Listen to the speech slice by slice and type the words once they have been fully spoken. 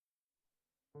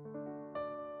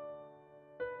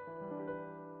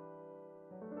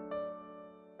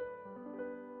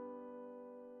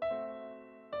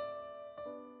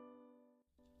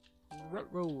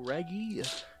Retro Reggie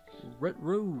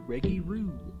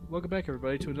Roo. Welcome back,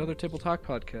 everybody, to another Tabletop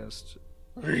podcast.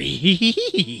 I'm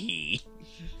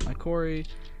Corey.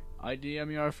 I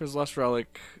DM Yarf's Lust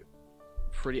Relic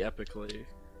pretty epically.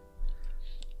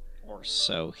 Or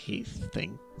so he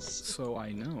thinks. So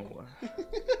I know.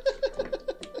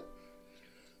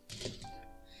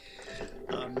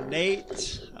 I'm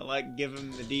Nate. I like giving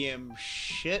the DM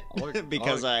shit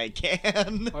because I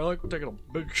can. I like taking a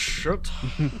big shit.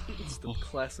 It's the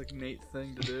classic Nate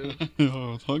thing to do.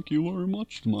 Thank you very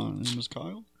much. My name is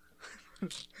Kyle.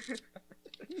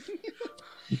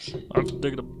 I'm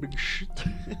taking a big shit.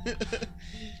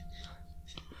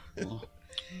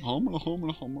 Like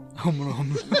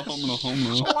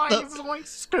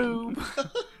Scoob.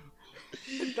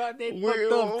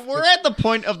 We're at the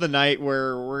point of the night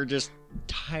where we're just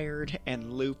tired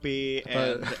and loopy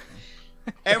and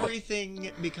everything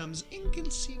becomes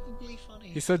inconceivably funny.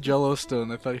 He said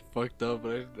Yellowstone. I thought he fucked up,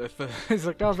 but I thought he's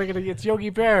like, "Oh, I'm thinking it's Yogi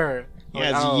Bear."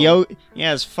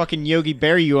 It's fucking Yogi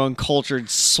Bear, you uncultured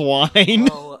swine.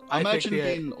 Well, Imagine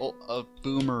being a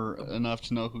boomer enough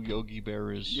to know who Yogi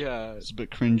Bear is. Yeah, it's a bit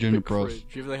cringe and gross.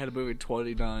 If they had a movie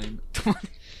 2009.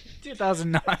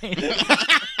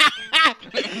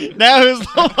 Now who's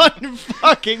the one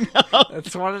fucking up?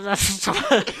 That's what it is.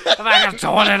 Back in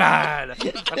 29. I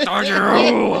told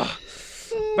you.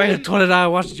 Back in 29, I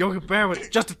watched Yogi Bear with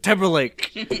Justin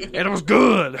Timberlake. And it was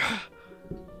good.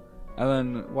 And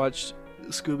then watched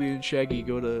Scooby and Shaggy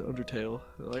go to Undertale.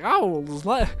 They're like, oh, this is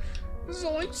like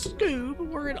Scoob.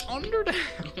 We're in Undertale.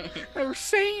 Never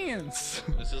Sans.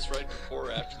 Is this right before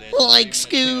or after that? Like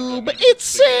Scoob, it's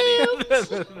Sans.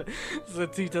 So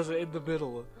he does it in the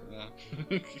middle. Yeah.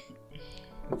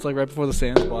 It's like right before the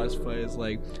Sans boss fight. It's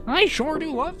like, I sure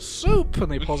do love soup.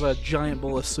 And he pulls out a giant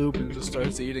bowl of soup and just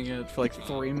starts eating it for like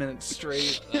 3 minutes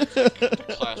straight.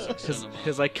 Classic cinema.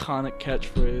 His iconic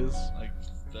catchphrase. Like,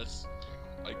 that's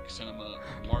like cinema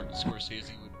Martin Scorsese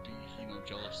would be,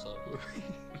 jealous of.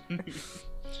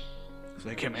 So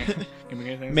they can't make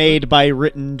anything Made by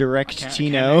written direct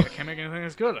Tino. I can't make anything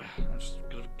that's good. I'm just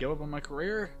gonna give up on my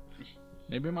career.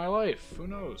 Maybe my life. Who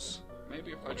knows?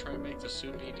 Maybe if I try and make the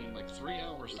soup eating like 3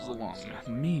 hours long.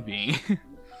 Maybe.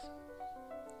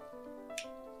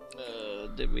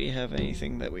 Did we have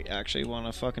anything that we actually want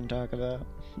to fucking talk about?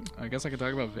 I guess I could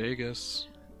talk about Vegas.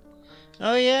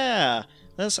 Oh yeah,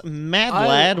 this mad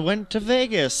lad went to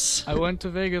Vegas. I went to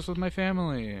Vegas with my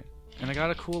family, and I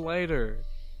got a cool lighter.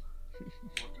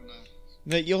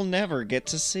 That you'll never get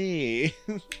to see.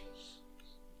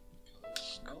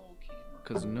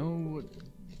 Because no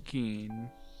keen.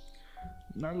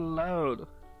 Not allowed.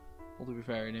 Well, to be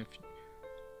fair, and if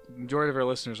the majority of our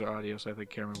listeners are audio, so I think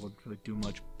camera wouldn't really do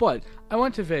much. But I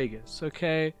went to Vegas,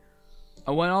 okay?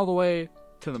 I went all the way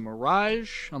to the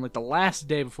Mirage on like the last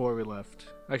day before we left.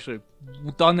 Actually,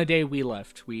 on the day we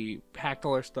left, we packed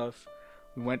all our stuff.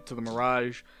 We went to the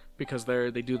Mirage because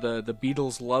they do the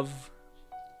Beatles Love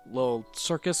little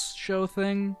circus show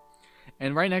thing.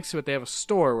 And right next to it, they have a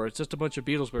store where it's just a bunch of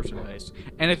Beatles merchandise.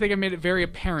 And I think I made it very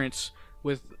apparent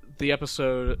with the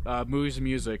episode Movies and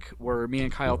Music, where me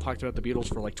and Kyle talked about the Beatles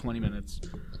for like 20 minutes.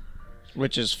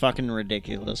 Which is fucking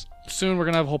ridiculous. Soon we're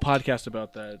going to have a whole podcast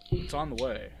about that. It's on the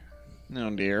way.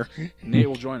 Oh dear. Nate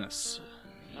will join us.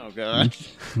 Oh god.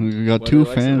 We got two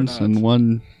fans and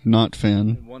one not fan.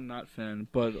 And one not fan.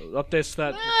 But updates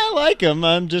that... I like him,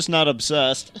 I'm just not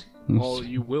obsessed. Well,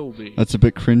 you will be. That's a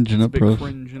bit cringe and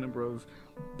improv.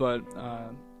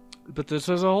 But this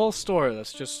is a whole store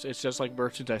it's just like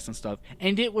merchandise and stuff.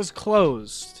 And it was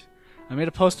closed. I made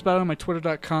a post about it on my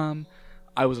twitter.com.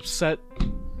 I was upset.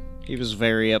 He was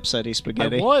very upsetty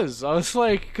spaghetti. I was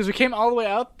like, because we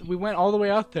went all the way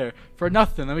out there for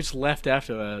nothing. Then we just left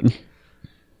after that.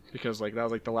 Because like that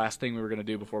was like the last thing we were going to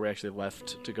do before we actually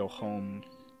left to go home.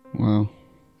 Wow.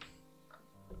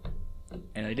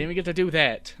 And I didn't even get to do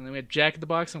that. And then we had Jack in the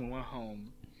Box and we went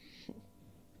home.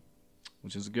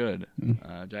 Which is good.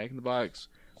 Jack in the Box,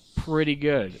 pretty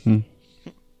good.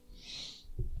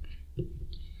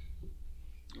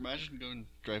 Imagine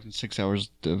driving 6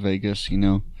 hours to Vegas,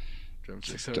 to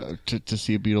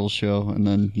see a Beatles show, and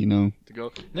then to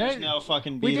go. There's no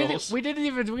fucking Beatles. We didn't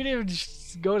even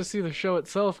just go to see the show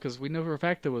itself because we knew for a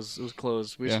fact it was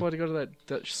closed. We just wanted to go to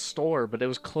that store, but it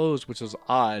was closed, which was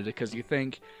odd because you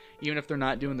think. Even if they're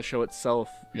not doing the show itself,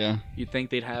 you'd think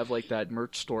they'd have like that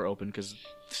merch store open. Because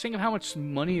think of how much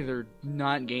money they're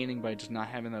not gaining by just not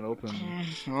having that open.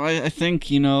 Well, I think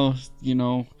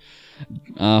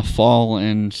Fall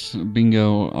and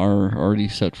Bingo are already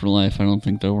set for life. I don't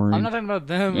think they're worried. I'm not talking about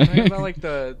them. I'm talking about like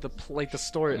the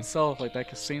store itself, like that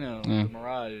casino, the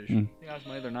Mirage. Think how much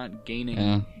money they're not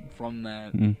gaining from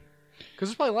that. Because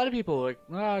there's probably a lot of people like,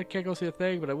 I can't go see a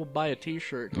thing, but I will buy a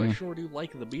T-shirt. I sure do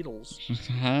like the Beatles.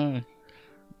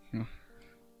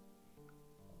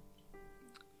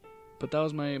 But that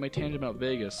was my tangent about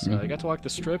Vegas. I got to walk the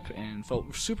strip and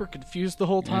felt super confused the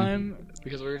whole time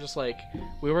because we were just like,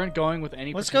 we weren't going with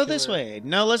any. Let's go this way.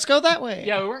 No, let's go that way.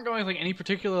 Yeah, we weren't going with like any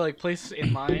particular like place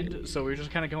in mind, so we were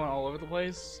just kind of going all over the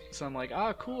place. So I'm like,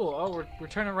 cool. Oh, we're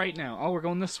turning right now. Oh, we're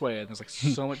going this way. And there's like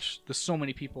there's so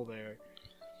many people there.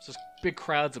 It's just big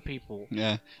crowds of people.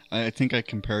 Yeah, I think I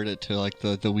compared it to like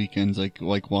the weekends,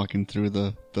 like walking through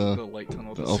the light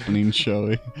tunnel, the opening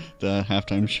show, the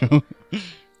halftime show.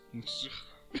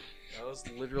 That was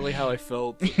literally how I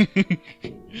felt.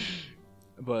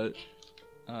 But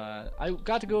I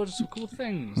got to go to some cool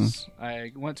things.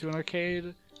 I went to an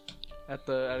arcade at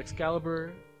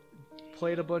Excalibur,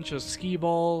 played a bunch of skee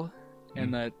ball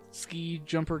and that ski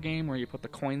jumper game where you put the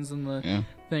coins in the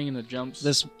thing and it jumps.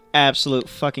 This absolute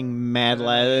fucking mad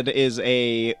lad is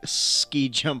a ski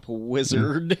jump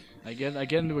wizard. I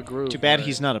get into a groove. Too bad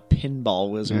he's not a pinball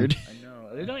wizard. I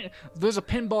know. There's a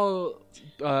pinball.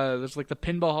 There's like the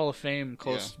Pinball Hall of Fame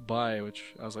close by, which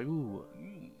I was like, ooh,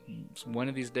 one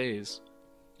of these days.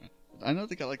 I know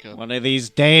they got like a. One of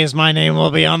these days, my name will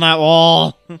be on that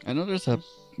wall. I know there's the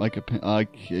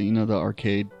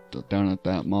arcade down at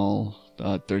that mall.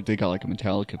 They got like a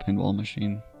Metallica pinball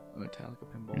machine. Metallica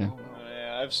pinball. Yeah.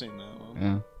 Yeah, I've seen that one.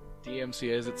 Yeah.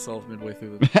 DMCA's itself midway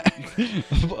through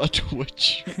the a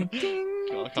Twitch.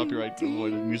 Copyright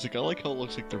avoided music. I like how it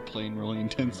looks like they're playing really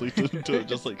intensely to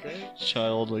just like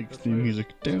childlike theme music.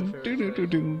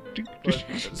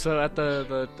 So at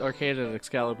the arcade at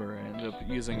Excalibur, I ended up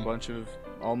using a bunch of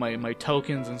all my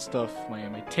tokens and stuff,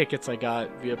 my tickets I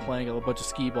got via playing a bunch of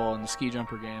skee ball in the ski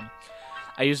jumper game.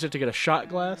 I used it to get a shot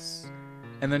glass,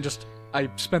 and then I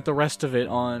spent the rest of it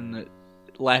on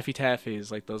Laffy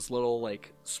Taffies, like those little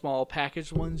like small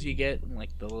packaged ones you get in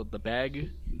like the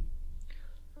bag.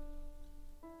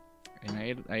 And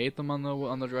I ate them on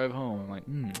the drive home. I'm like,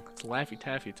 it's Laffy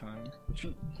Taffy time.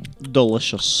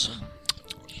 Delicious.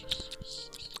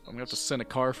 I'm gonna have to sit in a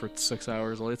car for 6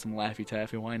 hours. I'll eat some Laffy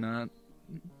Taffy. Why not?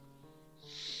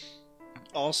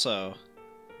 Also,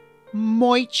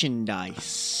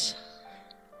 merchandise.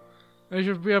 I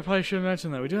probably should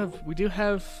mention that we do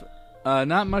have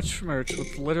not much merch.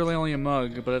 It's literally only a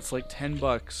mug, but it's like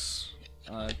 $10.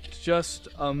 Just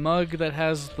a mug that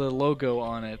has the logo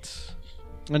on it.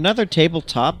 Another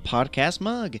tabletop podcast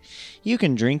mug. You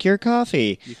can drink your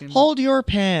coffee, hold your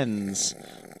pens,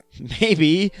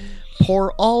 maybe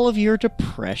pour all of your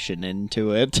depression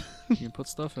into it. You can put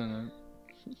stuff in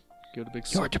it. Give it a big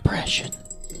Your sip. depression.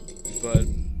 But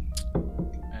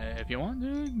if you want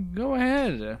to, go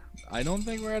ahead. I don't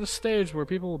think we're at a stage where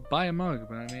people buy a mug,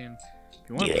 but I mean, if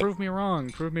you want to prove me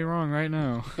wrong right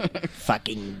now.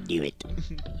 Fucking do it.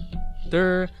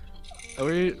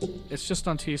 It's just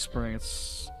on Teespring.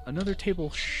 It's Another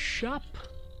Table Shop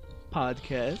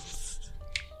podcast.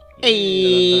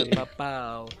 Hey.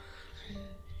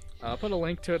 I'll put a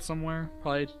link to it somewhere,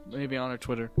 probably maybe on our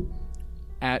Twitter,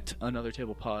 at Another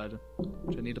Table Pod,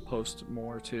 which I need to post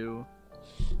more to.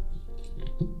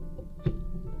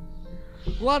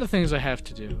 A lot of things I have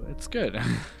to do. It's good.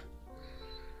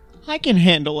 I can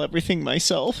handle everything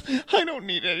myself. I don't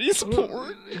need any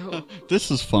support. This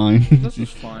is fine. This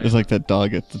is fine. It's like that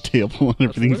dog at the table and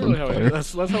everything's on fire.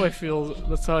 That's how I feel.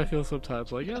 That's how I feel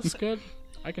sometimes. Like, yeah, it's good.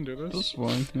 I can do this. This is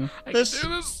fine. Yeah. I can do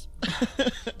this. I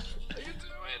can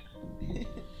do it.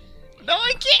 No,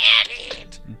 I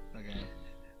can't.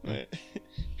 Okay.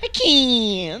 I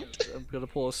can't. I'm gonna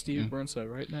pull a Steve Burnside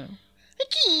right now. I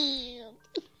can't.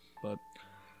 But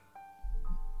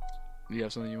you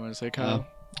have something you want to say, Kyle?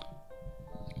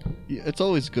 Yeah, it's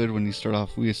always good when you start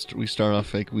off. We start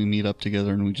off like we meet up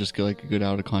together and we just get like a good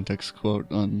out of context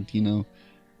quote on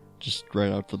just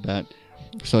right out the bat,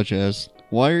 such as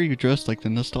 "Why are you dressed like the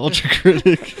Nostalgia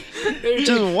Critic?"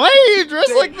 Just why are you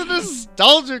dressed like the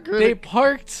Nostalgia Critic? They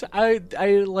parked. I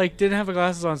like didn't have my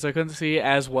glasses on, so I couldn't see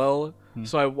as well.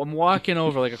 So I'm walking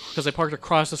over because I parked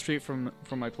across the street from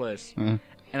my place. And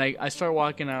I start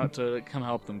walking out to come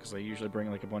help them because I usually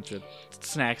bring like a bunch of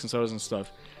snacks and sodas and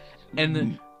stuff. And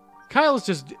then Kyle's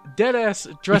just dead ass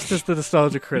dressed as the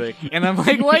Nostalgia Critic, and I'm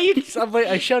like, "Why are you?"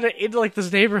 I showed it into like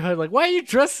this neighborhood, like, "Why are you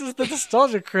dressed as the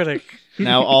Nostalgia Critic?"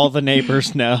 Now all the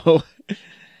neighbors know.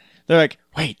 They're like,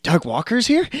 "Wait, Doug Walker's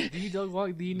here?" The Doug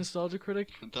Walker, the Nostalgia Critic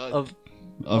of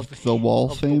the wall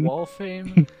fame, the wall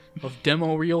fame, of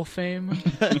demo reel fame.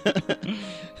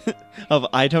 Of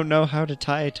I don't know how to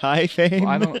tie a tie fame.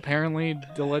 Well,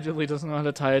 allegedly doesn't know how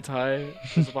to tie a tie.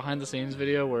 There's a behind the scenes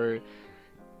video where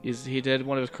he did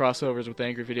one of his crossovers with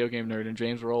Angry Video Game Nerd and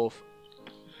James Rolfe.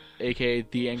 aka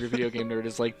the angry video game nerd,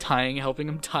 is like helping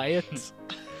him tie it.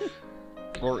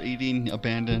 Or eating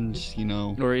abandoned,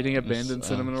 Or eating abandoned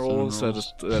cinnamon rolls at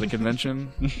a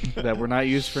convention that were not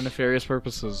used for nefarious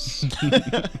purposes.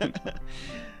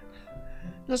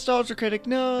 Nostalgia Critic,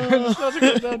 no! Nostalgia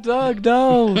Critic, no, Doug,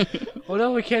 no! Oh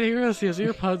no, we can't hear us. He has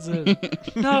earpods in.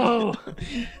 No!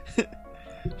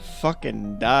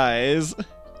 Fucking dies.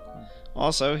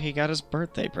 Also, he got his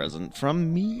birthday present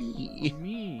from me.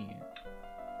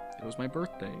 It was my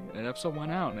birthday. An episode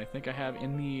went out, and I think I have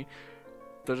in the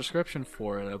description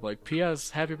for it. I'm like,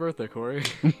 P.S. Happy birthday, Corey.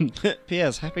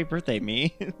 P.S. Happy birthday,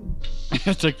 me.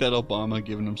 It's like that Obama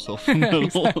giving himself a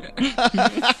medal.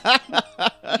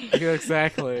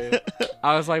 Exactly.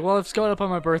 I was like, well, it's going up on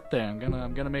my birthday.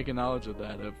 I'm gonna make a knowledge of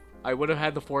that. If I would have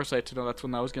had the foresight to know that's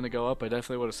when that was gonna go up, I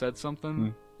definitely would have said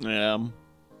something. Yeah.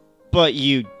 But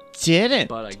you didn't.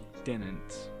 But I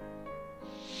didn't.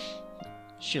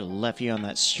 Should have left you on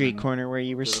that street corner where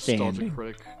you were the standing. Nostalgia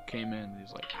Critic came in, and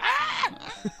he's like,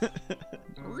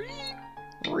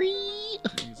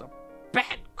 he's a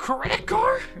bad critic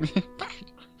car.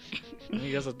 And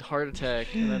he has a heart attack,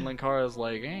 and then Linkara's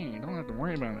like, hey, you don't have to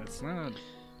worry about it. It's not.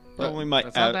 Well, we might.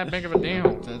 It's not that big of a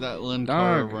deal. That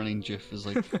Linkara running GIF is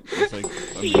like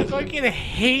He fucking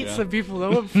hates the people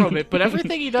know him from it, but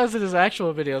everything he does in his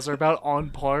actual videos are about on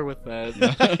par with that.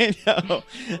 I know.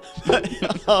 But,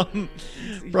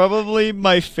 probably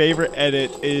my favorite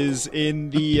edit is in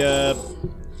the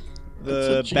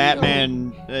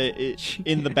Batman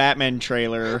in the Batman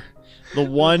trailer. The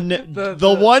one,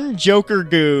 the one Joker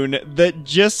goon that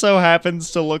just so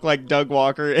happens to look like Doug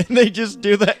Walker, and they just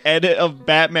do the edit of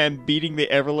Batman beating the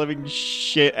ever-living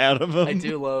shit out of him. I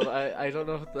do love. I don't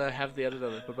know if I have the edit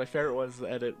of it, but my favorite one is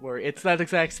the edit where it's that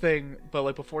exact thing, but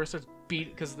like before it starts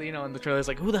beat, because in the trailer it's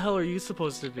like, who the hell are you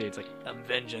supposed to be? It's like, I'm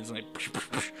vengeance, and they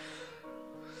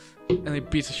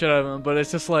beats the shit out of him. But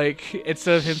it's just like,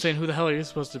 instead of him saying, who the hell are you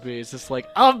supposed to be, it's just like,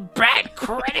 a bad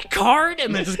credit card,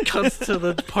 and then just cuts to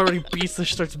the part where he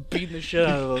starts beating the shit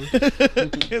out of him.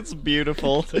 It's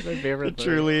beautiful. It's my favorite thing.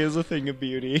 Truly is a thing of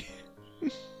beauty.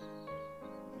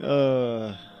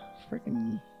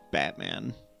 Freaking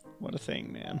Batman. What a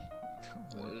thing, man.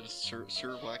 Sir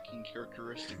Whacking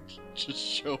characteristics just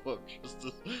show up just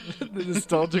as The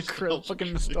nostalgia critic.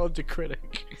 Fucking nostalgia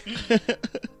critic.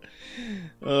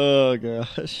 Oh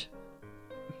gosh.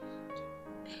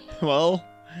 Well,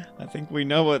 I think we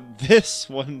know what this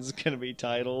one's gonna be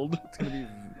titled. It's gonna be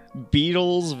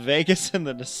Beatles, Vegas, and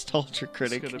the Nostalgia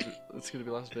Critic. It's gonna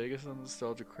be Las Vegas and the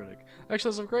Nostalgia Critic.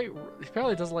 Actually, that's great. He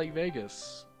probably doesn't like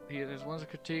Vegas. There's one of the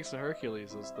critiques of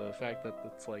Hercules is the fact that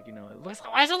it's like, why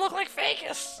does it look like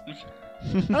Vegas? I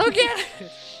don't get it.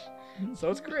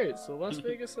 So it's great. So Las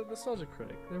Vegas and the Nostalgia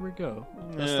Critic. There we go.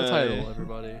 That's the title,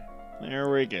 everybody. There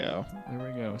we go.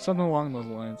 Something along those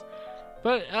lines.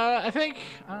 But I think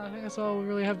that's all we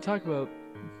really have to talk about.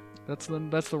 That's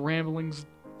the ramblings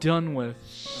done with.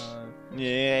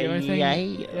 Anything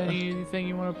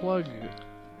you want to plug?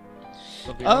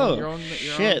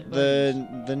 Shit!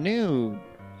 The new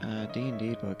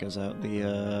D&D book is out.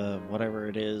 The whatever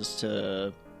it is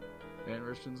to. Van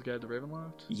Risten's Guide to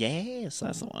Ravenloft? Yes,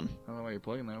 that's the one. I don't know why you're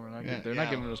plugging that. They're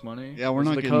not giving us money. Yeah, we're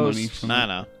not getting money from I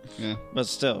know. Yeah. But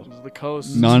still. The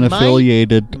coast.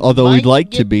 Non-affiliated, although we'd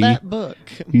like to be. That book.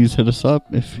 Please hit us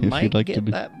up if you'd like get to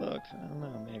be. That book. I don't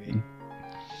know, maybe.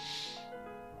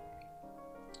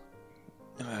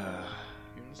 You're gonna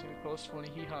see me post 20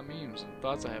 hee-haw memes and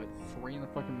thoughts I have at 3 in the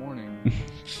fucking morning.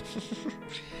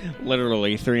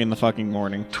 Literally 3 in the fucking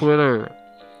morning. Twitter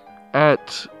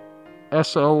at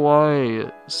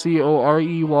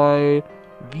SLYCOREYVA.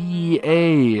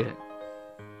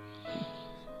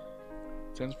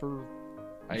 Stands for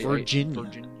Virginia.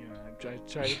 I'm trying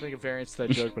to think of variants to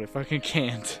that joke, but I fucking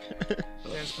can't.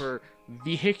 Stands for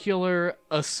Vehicular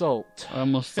Assault. I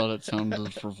almost thought it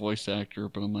sounded for voice actor,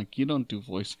 but I'm like, you don't do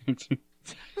voice acting.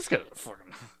 Let's get it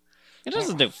fucking. It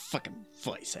doesn't do fucking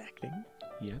voice acting.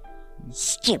 Yeah.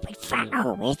 Stupid fat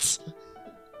Alberts.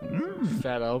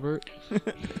 Fat Albert.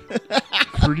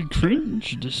 Pretty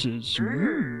cringe, this is.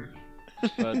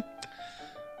 But,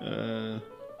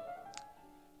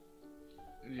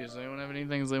 does anyone have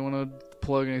anything they want to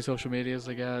plug? Any social medias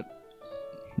they got?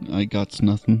 I got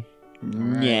nothing.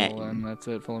 Right, Yeah. well, then that's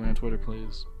it. Follow me on Twitter,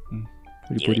 please.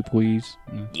 Pretty please.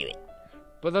 Do it.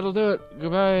 But that'll do it.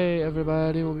 Goodbye,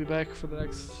 everybody. We'll be back for the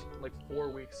next, 4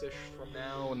 weeks-ish from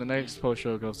now when the next post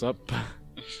show goes up.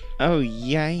 Oh,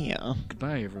 yeah.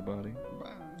 Goodbye, everybody.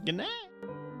 Good night.